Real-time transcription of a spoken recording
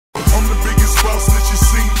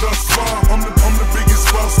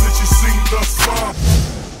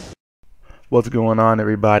What's going on,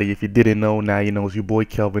 everybody? If you didn't know, now you know. It's your boy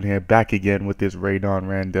Kelvin here, back again with this Radon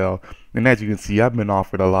Randell. And as you can see, I've been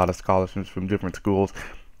offered a lot of scholarships from different schools.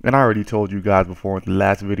 And I already told you guys before in the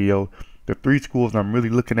last video, the three schools I'm really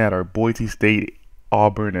looking at are Boise State,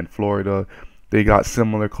 Auburn, and Florida. They got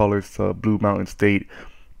similar colors to Blue Mountain State.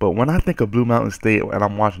 But when I think of Blue Mountain State and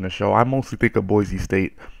I'm watching the show, I mostly think of Boise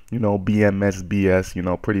State. You know, BMS, BS, you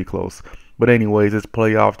know, pretty close. But anyways, it's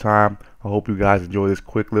playoff time. I hope you guys enjoy this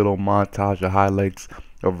quick little montage of highlights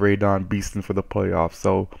of Radon beasting for the playoffs.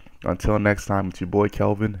 So until next time, it's your boy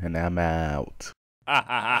Kelvin, and I'm out.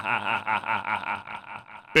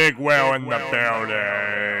 Big Well in the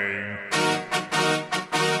building.